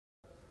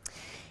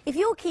If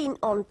you're keen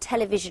on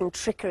television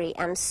trickery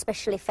and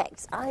special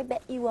effects, I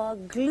bet you are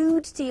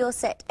glued to your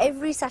set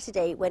every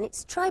Saturday when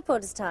it's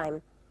tripods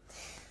time.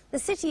 The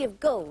City of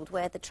Gold,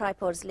 where the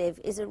tripods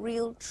live, is a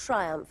real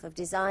triumph of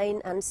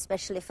design and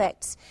special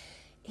effects.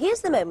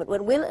 Here's the moment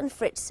when Will and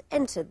Fritz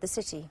entered the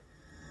city.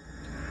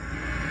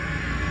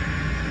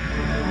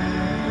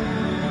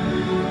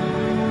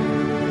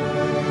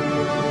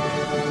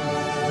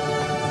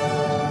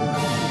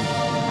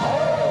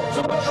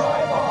 To the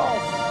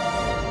tripods!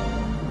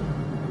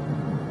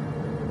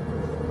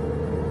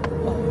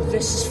 Oh,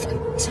 this is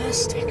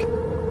fantastic.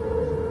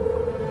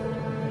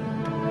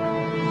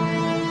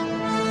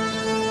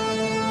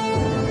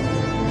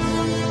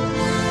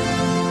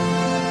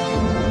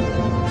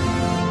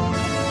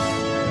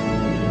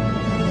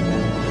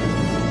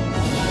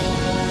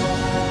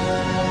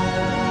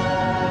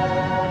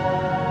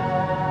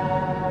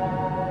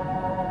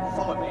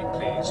 Follow me,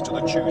 please, to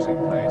the choosing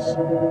place.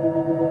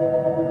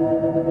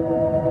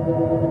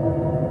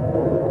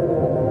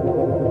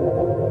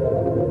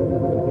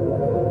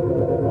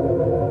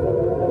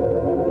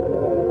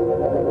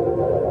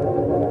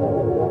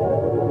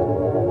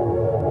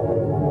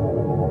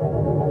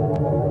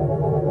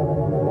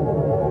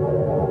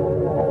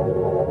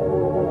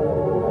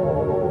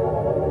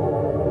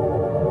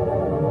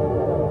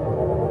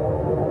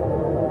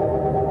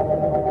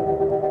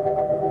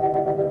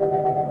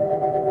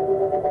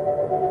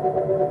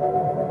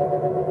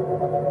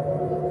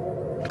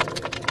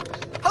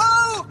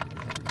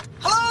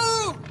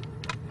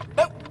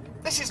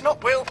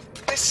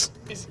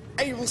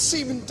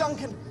 Seaman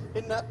Duncan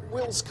in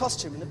Will's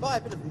costume, and by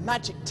a bit of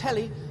magic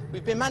telly,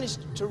 we've been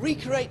managed to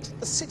recreate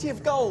the City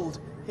of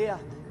Gold here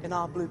in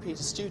our Blue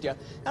Peter studio.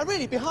 Now,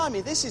 really, behind me,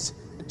 this is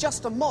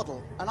just a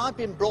model, and I've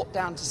been brought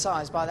down to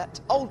size by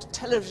that old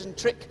television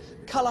trick,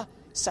 colour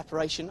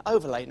separation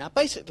overlay. Now,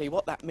 basically,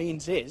 what that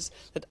means is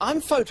that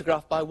I'm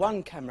photographed by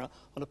one camera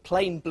on a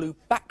plain blue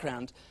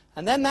background,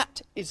 and then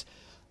that is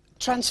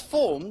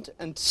transformed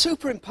and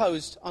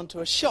superimposed onto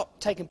a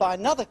shot taken by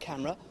another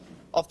camera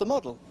of the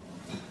model.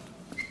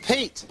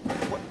 Pete,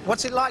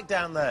 what's it like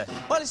down there?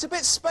 Well, it's a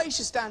bit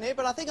spacious down here,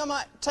 but I think I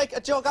might take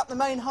a jog up the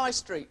main high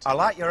street. I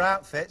like your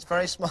outfit, it's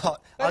very smart.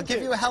 I'll give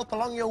you a help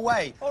along your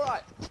way. All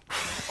right.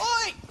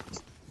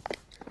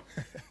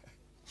 Oi!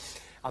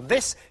 And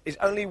this is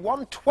only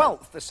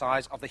 1/12 the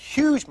size of the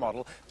huge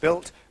model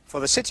built for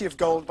the City of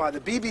Gold by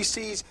the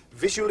BBC's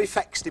Visual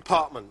Effects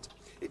Department.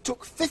 It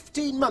took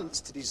 15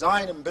 months to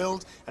design and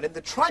build, and in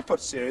the tripod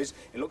series,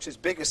 it looks as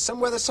big as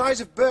somewhere the size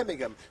of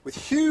Birmingham, with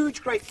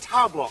huge, great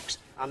tower blocks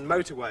and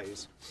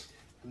motorways.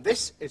 And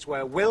this is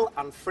where Will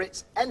and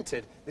Fritz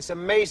entered this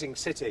amazing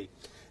city.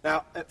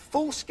 Now, at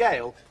full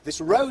scale, this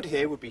road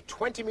here would be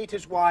 20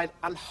 metres wide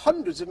and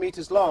hundreds of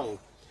metres long.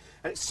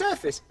 And its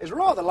surface is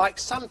rather like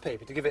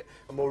sandpaper to give it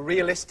a more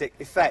realistic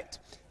effect.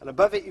 And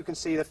above it, you can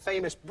see the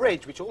famous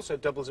bridge, which also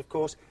doubles, of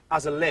course,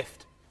 as a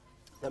lift.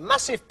 The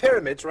massive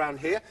pyramids around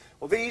here,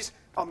 well, these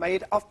are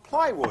made of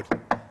plywood.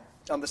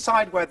 On the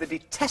side where the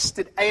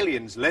detested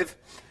aliens live,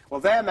 well,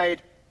 they're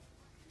made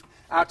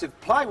out of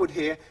plywood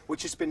here,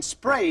 which has been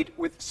sprayed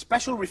with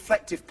special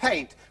reflective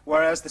paint,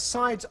 whereas the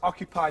sides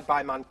occupied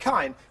by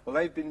mankind, well,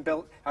 they've been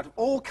built out of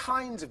all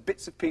kinds of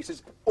bits and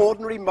pieces,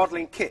 ordinary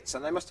modelling kits,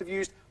 and they must have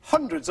used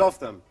hundreds of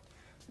them.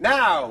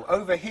 Now,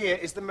 over here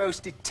is the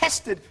most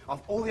detested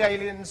of all the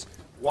aliens,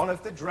 one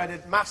of the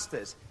dreaded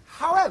masters.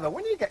 However,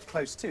 when you get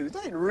close to, there's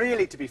nothing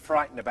really to be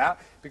frightened about,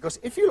 because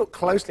if you look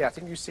closely at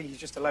him, you see he's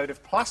just a load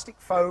of plastic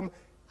foam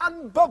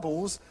and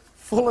bubbles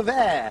full of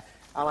air.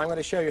 And I'm going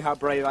to show you how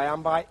brave I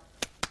am by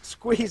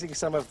squeezing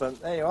some of them.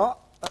 There you are.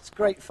 That's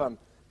great fun.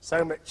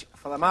 So much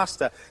for the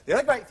master. The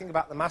other great thing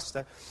about the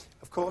master,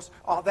 of course,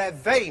 are their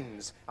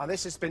veins. And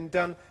this has been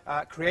done,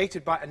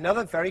 created by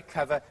another very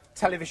clever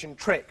television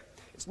trick.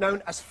 It's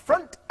known as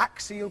front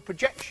axial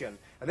projection.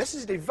 And this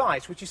is a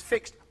device which is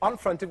fixed on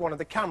front of one of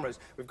the cameras.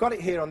 We've got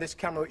it here on this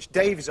camera, which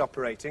Dave is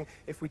operating.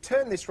 If we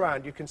turn this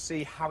round, you can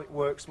see how it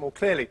works more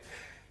clearly.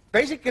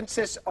 Basically, it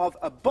consists of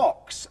a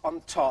box on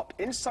top.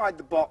 Inside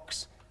the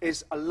box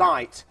is a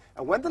light.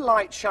 And when the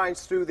light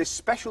shines through this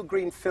special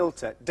green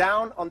filter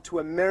down onto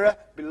a mirror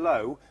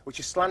below,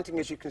 which is slanting,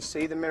 as you can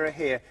see, the mirror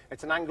here,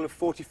 at an angle of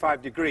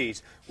 45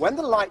 degrees, when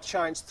the light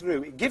shines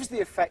through, it gives the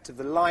effect of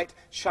the light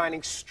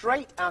shining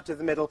straight out of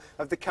the middle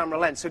of the camera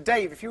lens. So,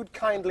 Dave, if you would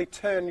kindly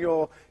turn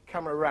your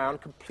camera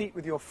around, complete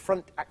with your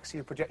front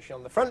axial projection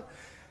on the front,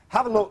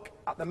 have a look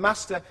at the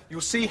master,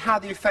 you'll see how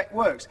the effect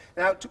works.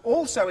 Now, to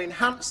also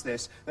enhance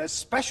this, there's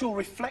special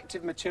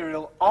reflective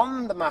material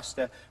on the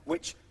master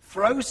which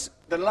throws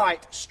the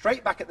light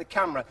straight back at the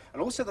camera,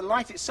 and also the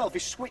light itself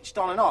is switched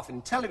on and off.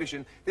 In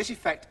television, this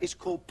effect is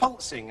called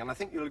pulsing, and I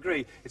think you'll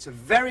agree it's a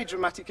very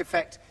dramatic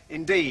effect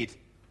indeed.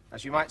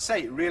 As you might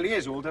say, it really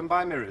is all done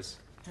by mirrors.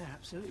 Yeah,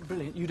 absolutely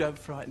brilliant. You don't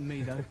frighten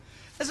me, though.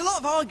 There's a lot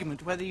of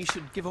argument whether you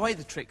should give away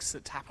the tricks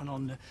that happen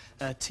on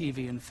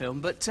TV and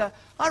film, but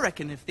I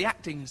reckon if the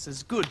acting is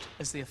as good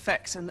as the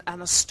effects and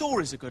the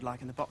stories are good,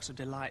 like in The Box of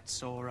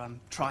Delights or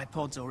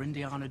Tripods or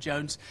Indiana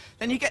Jones,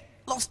 then you get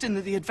lost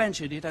in the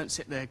adventure and you don't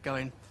sit there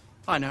going,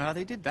 I know how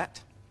they did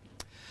that.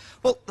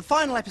 Well, the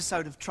final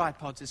episode of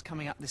Tripods is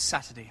coming up this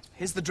Saturday.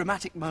 Here's the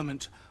dramatic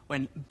moment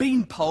when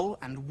Beanpole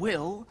and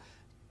Will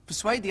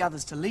persuade the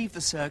others to leave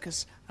the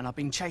circus and are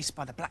being chased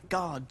by the Black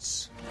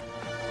Guards.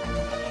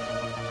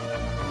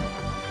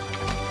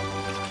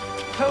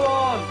 Come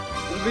on!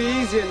 It'll be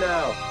easier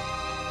now.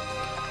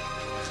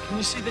 Can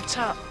you see the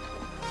tap?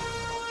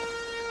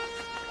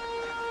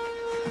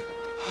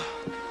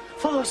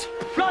 Follow us!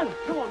 Run!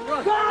 Come on,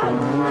 run! Run!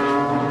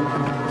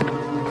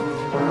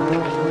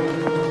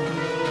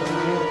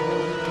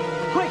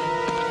 Quick!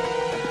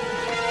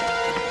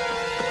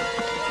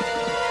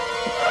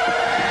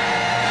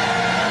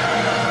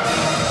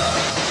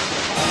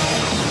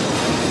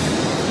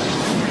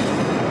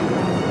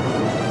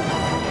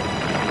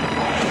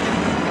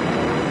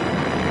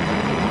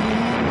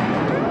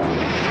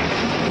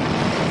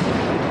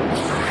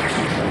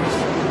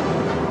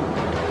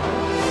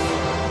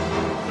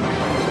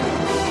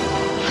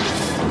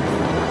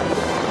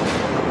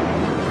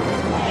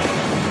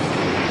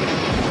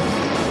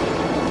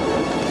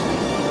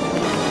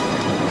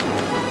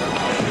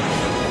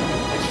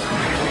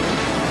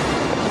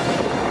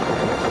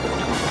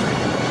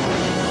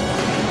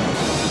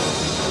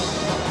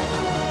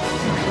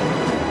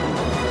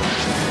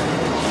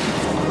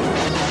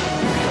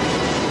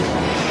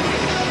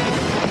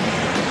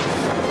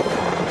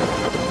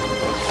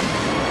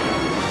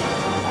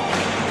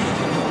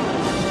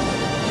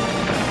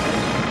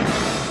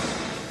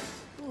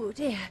 Oh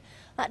dear,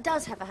 that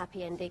does have a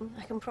happy ending,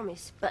 I can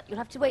promise. But you'll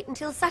have to wait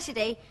until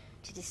Saturday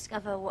to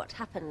discover what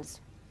happens.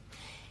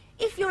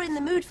 If you're in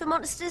the mood for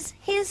monsters,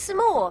 here's some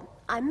more.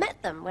 I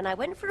met them when I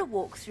went for a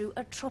walk through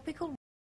a tropical